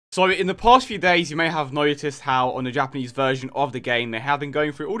So in the past few days, you may have noticed how on the Japanese version of the game, they have been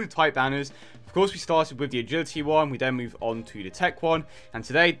going through all the type banners. Of course, we started with the agility one, we then moved on to the tech one, and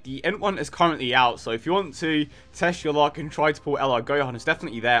today the int one is currently out. So if you want to test your luck and try to pull LR Gohan, it's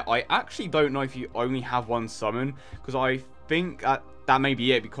definitely there. I actually don't know if you only have one summon, because I think that may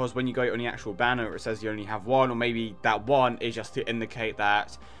be it, because when you go on the actual banner, it says you only have one, or maybe that one is just to indicate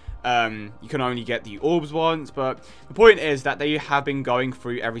that you can only get the orbs once. But the point is that they have been going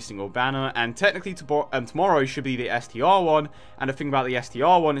through every single banner, and technically tomorrow should be the STR one. And the thing about the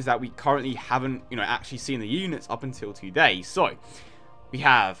STR one is that we currently haven't actually seen the units up until today. So we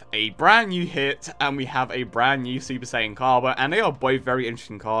have a brand new hit and we have a brand new Super Saiyan CABBA, and they are both very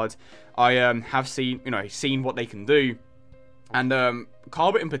interesting cards. I have seen what they can do. And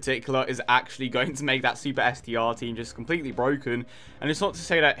CABBA in particular is actually going to make that Super STR team just completely broken. And it's not to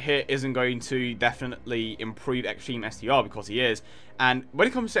say that Hit isn't going to definitely improve Extreme STR, because he is. And when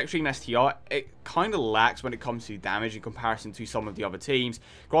it comes to Extreme STR, it kind of lacks when it comes to damage in comparison to some of the other teams.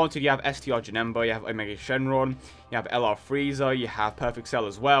 Granted, you have STR Janemba, you have Omega Shenron, you have LR Frieza, you have Perfect Cell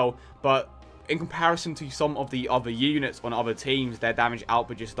as well. But in comparison to some of the other units on other teams, their damage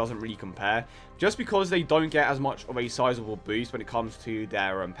output just doesn't really compare. Just because they don't get as much of a sizable boost when it comes to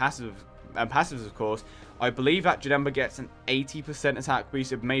their passives, of course. I believe that Janemba gets an 80% attack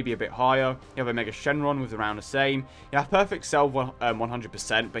boost, it may be a bit higher. You have Omega Shenron with around the same. You have Perfect Cell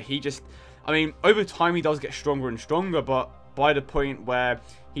 100%, but he just, over time he does get stronger and stronger, but by the point where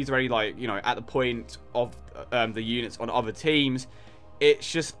he's already at the point of the units on other teams,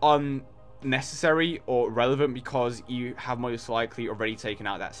 it's just unnecessary or relevant, because you have most likely already taken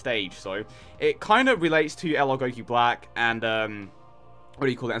out that stage. So it kind of relates to LR Goku Black and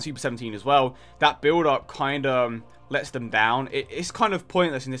and Super 17 as well. That build up kind of lets them down. It's kind of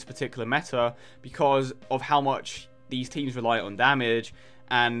pointless in this particular meta because of how much these teams rely on damage.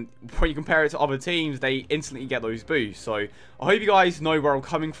 And when you compare it to other teams, they instantly get those boosts. So I hope you guys know where I'm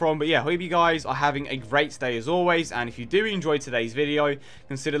coming from. But yeah, I hope you guys are having a great day as always. And if you do enjoy today's video,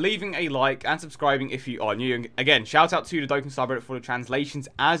 consider leaving a like and subscribing if you are new. And again, shout out to the Dokkan subreddit for the translations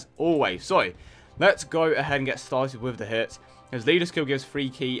as always. So let's go ahead and get started with the hits. His leader skill gives free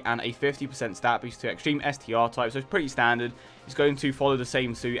key and a 50% stat boost to Extreme STR type, so it's pretty standard. It's going to follow the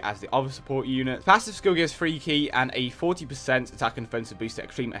same suit as the other support unit. Passive skill gives free key and a 40% attack and defensive boost to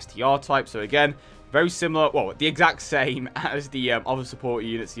Extreme STR type, so again, very similar, well, the exact same as the other support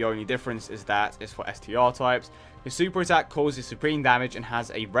units. The only difference is that it's for STR types. His super attack causes supreme damage and has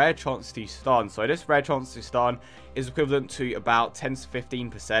a rare chance to stun. So this rare chance to stun is equivalent to about 10 to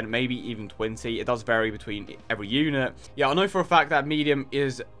 15%, maybe even 20. It does vary between every unit. Yeah, I know for a fact that medium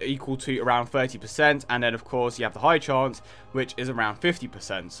is equal to around 30%, and then of course you have the high chance, which is around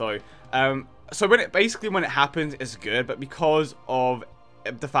 50%. So when it happens, it's good, but because of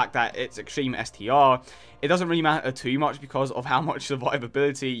the fact that it's Extreme STR, it doesn't really matter too much because of how much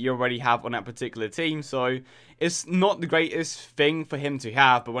survivability you already have on that particular team. So it's not the greatest thing for him to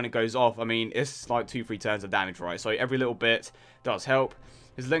have, but when it goes off, it's like 2-3 turns of damage, right? So every little bit does help.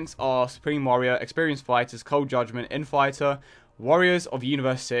 His links are Supreme Warrior, Experienced Fighters, Cold Judgment, Infighter, Warriors of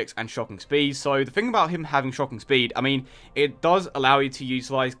Universe 6, and Shocking Speed. So the thing about him having Shocking Speed, it does allow you to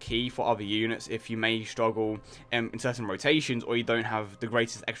utilize key for other units if you may struggle in certain rotations, or you don't have the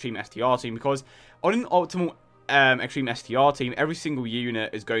greatest Extreme STR team, because on an optimal Extreme STR team, every single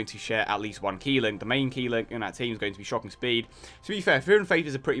unit is going to share at least one key link. The main key link in that team is going to be Shocking Speed. To be fair, Fear and Faith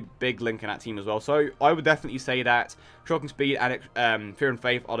is a pretty big link in that team as well, so I would definitely say that Shocking Speed and Fear and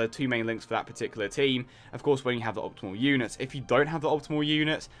Faith are the two main links for that particular team. Of course, when you have the optimal units. If you don't have the optimal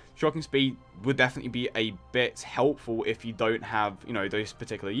units, Shocking Speed would definitely be a bit helpful if you don't have, those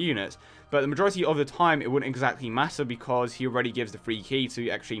particular units. But the majority of the time, it wouldn't exactly matter, because he already gives the free key to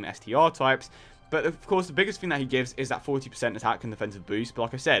Extreme STR types. But of course, the biggest thing that he gives is that 40% attack and defensive boost. But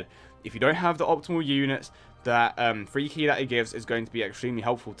like I said, if you don't have the optimal units, that free key that he gives is going to be extremely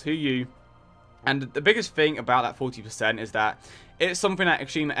helpful to you. And the biggest thing about that 40% is that it's something that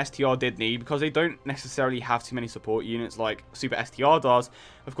Extreme STR did need, because they don't necessarily have too many support units like Super STR does.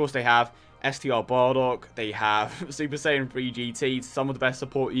 Of course, they have STR Bardock, they have Super Saiyan 3 GT, some of the best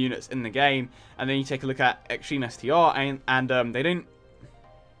support units in the game. And then you take a look at Extreme STR, and they don't.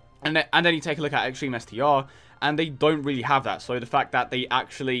 And then you take a look at Extreme STR, and they don't really have that. So the fact that they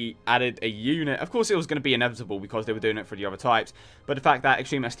actually added a unit, of course it was going to be inevitable because they were doing it for the other types, but the fact that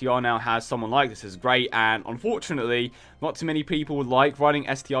Extreme STR now has someone like this is great. And unfortunately, not too many people like running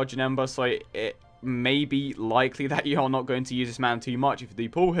STR Janemba, so maybe likely that you are not going to use this man too much if you do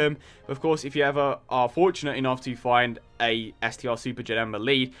pull him. But of course, if you ever are fortunate enough to find a STR Super Gen Ember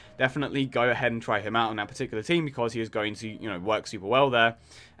lead, definitely go ahead and try him out on that particular team, because he is going to, you know, work super well there.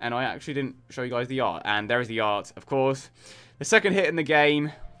 And I actually didn't show you guys the art, and there is the art, of course. The second hit in the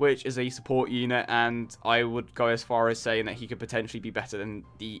game, which is a support unit, and I would go as far as saying that he could potentially be better than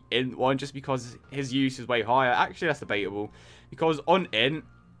the Int one, just because his use is way higher. Actually, that's debatable, because on Int,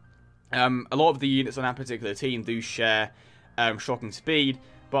 a lot of the units on that particular team do share shocking speed,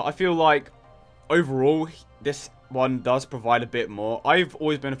 but I feel like overall this one does provide a bit more. I've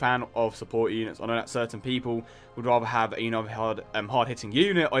always been a fan of support units. I know that certain people would rather have a, you know, hard-hitting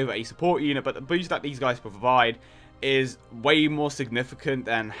unit over a support unit, but the boost that these guys provide is way more significant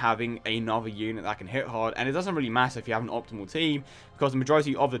than having another unit that can hit hard. And it doesn't really matter if you have an optimal team, because the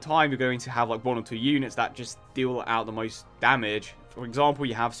majority of the time you're going to have like 1 or 2 units that just deal out the most damage. For example,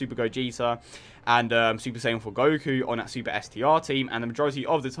 you have Super Gogeta and Super Saiyan 4 Goku on that Super STR team, and the majority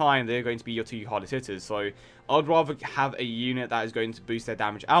of the time they're going to be your 2 hardest hitters. So I'd rather have a unit that is going to boost their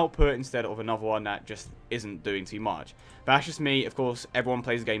damage output instead of another one that just isn't doing too much. But that's just me. Of course, everyone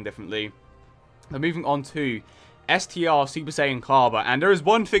plays the game differently. But moving on to STR Super Saiyan CABBA, and there is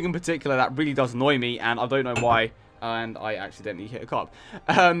one thing in particular that really does annoy me, and I don't know why. And I accidentally hit a cup.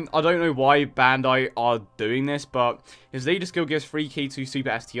 I don't know why Bandai are doing this, but his leader skill gives free key to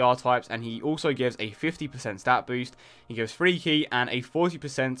Super STR types, and he also gives a 50% stat boost. He gives free key and a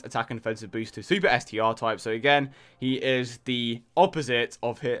 40% attack and defensive boost to Super STR types. So again, he is the opposite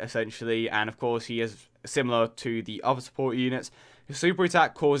of Hit essentially, and of course he is similar to the other support units. His super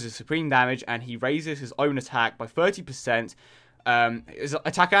attack causes supreme damage, and he raises his own attack by 30%. His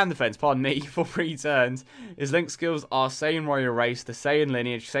attack and defense, pardon me, for 3 turns. His link skills are Saiyan Warrior Race, the Saiyan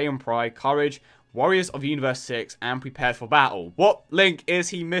Lineage, Saiyan Pride, Courage, Warriors of Universe 6, and Prepared for Battle. What link is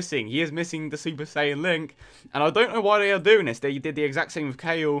he missing? He is missing the Super Saiyan link, and I don't know why they are doing this. They did the exact same with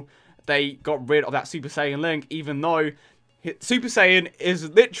Kale. They got rid of that Super Saiyan link, even though Super Saiyan is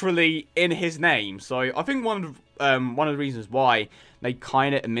literally in his name. So I think one of the reasons why they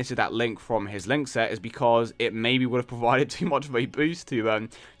kind of omitted that link from his link set is because it maybe would have provided too much of a boost to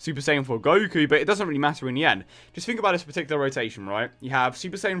Super Saiyan 4 Goku, but it doesn't really matter in the end. Just think about this particular rotation, right? You have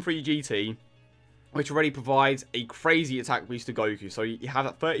Super Saiyan 3 GT, which already provides a crazy attack boost to Goku. So you have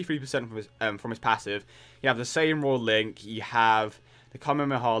that 33% from his passive. You have the Saiyan Raw link, you have the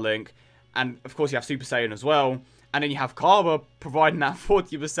Kamehameha link, and of course you have Super Saiyan as well. And then you have CABBA providing that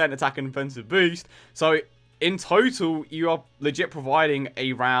 40% attack and defensive boost. So in total, you are legit providing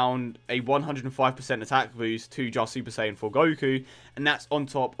around a 105% attack boost to just Super Saiyan 4 Goku. And that's on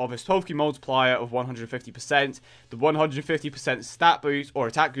top of his 12 key multiplier of 150%, the 150% stat boost or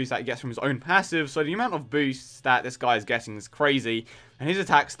attack boost that he gets from his own passive. So the amount of boosts that this guy is getting is crazy. And his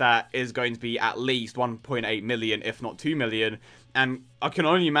attack stat is going to be at least 1.8 million, if not 2 million. And I can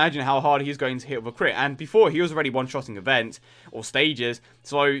only imagine how hard he's going to hit with a crit. And before, he was already one-shotting events or stages.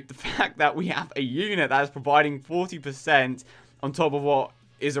 So the fact that we have a unit that is providing 40% on top of what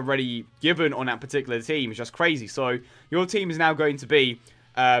is already given on that particular team is just crazy. So your team is now going to be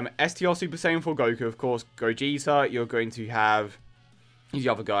STR Super Saiyan 4 Goku, of course, Gogeta. You're going to have, who's the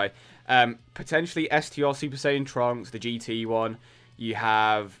other guy? Potentially STR Super Saiyan Trunks, the GT one. You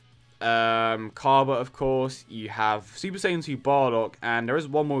have CABBA, of course. You have Super Saiyan 2 Bardock, and there is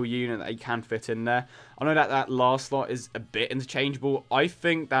one more unit that you can fit in there. I know that that last slot is a bit interchangeable. I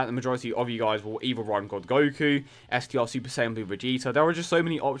think that the majority of you guys will either run God Goku, STR Super Saiyan Blue Vegeta. There are just so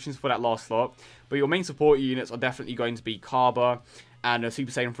many options for that last slot, but your main support units are definitely going to be CABBA and a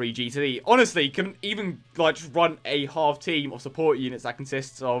Super Saiyan 3 GT. Honestly, you can even like just run a half team of support units that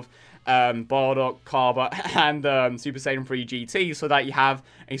consists of Bardock, CABBA, and Super Saiyan 3 GT, so that you have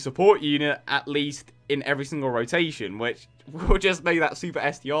a support unit at least in every single rotation, which will just make that Super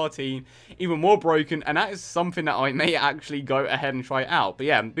STR team even more broken, and that is something that I may actually go ahead and try out. But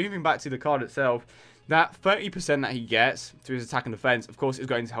yeah, moving back to the card itself, that 30% that he gets to his attack and defense, of course, is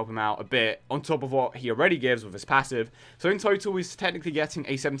going to help him out a bit, on top of what he already gives with his passive. So in total, he's technically getting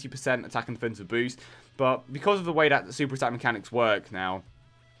a 70% attack and defensive boost, but because of the way that the super attack mechanics work now,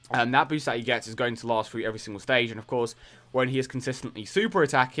 that boost that he gets is going to last through every single stage. And of course, when he is consistently super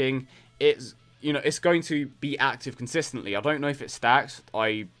attacking, it's going to be active consistently. I don't know if it stacks.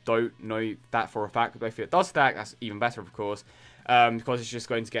 I don't know that for a fact. But if it does stack, that's even better, of course, because it's just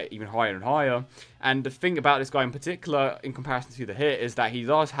going to get even higher and higher. And the thing about this guy in particular, in comparison to the hit, is that he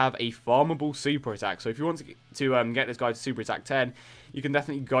does have a farmable super attack. So if you want to get this guy to super attack 10, you can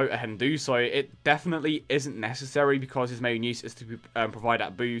definitely go ahead and do so. It definitely isn't necessary because his main use is to provide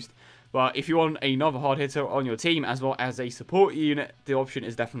that boost. But if you want another hard hitter on your team as well as a support unit, the option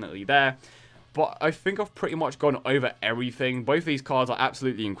is definitely there. But I think I've pretty much gone over everything. Both of these cards are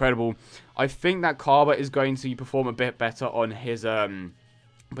absolutely incredible. I think that CABBA is going to perform a bit better on his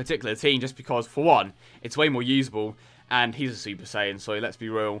particular team, just because, for one, it's way more usable, and he's a Super Saiyan, so let's be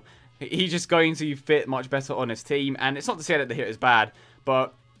real. He's just going to fit much better on his team, and it's not to say that the hit is bad,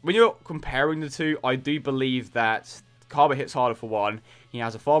 but when you're comparing the two, I do believe that CABBA hits harder for one. He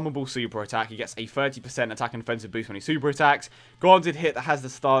has a farmable super attack. He gets a 30% attack and defensive boost when he super attacks. Granted, hit that has the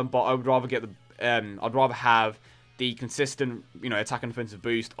stun, but I would rather get the I'd rather have the consistent, attack and defensive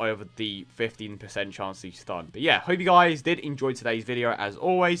boost over the 15% chance to stun. But yeah, hope you guys did enjoy today's video as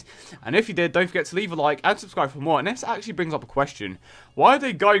always. And if you did, don't forget to leave a like and subscribe for more. And this actually brings up a question. Why are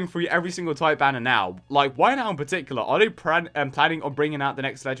they going through every single type banner now? Like, why now in particular? Are they planning on bringing out the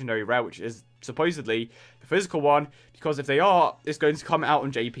next legendary rare, which is supposedly the physical one? Because if they are, it's going to come out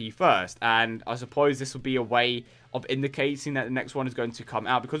on JP first. And I suppose this would be a way of indicating that the next one is going to come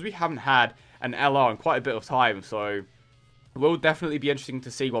out, because we haven't had an LR in quite a bit of time. So it will definitely be interesting to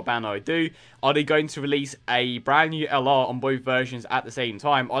see what banner I do. Are they going to release a brand new LR on both versions at the same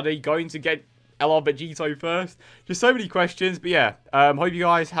time? Are they going to get LR Vegito first? Just so many questions. But yeah, hope you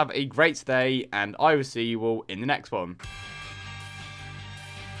guys have a great day, and I will see you all in the next one.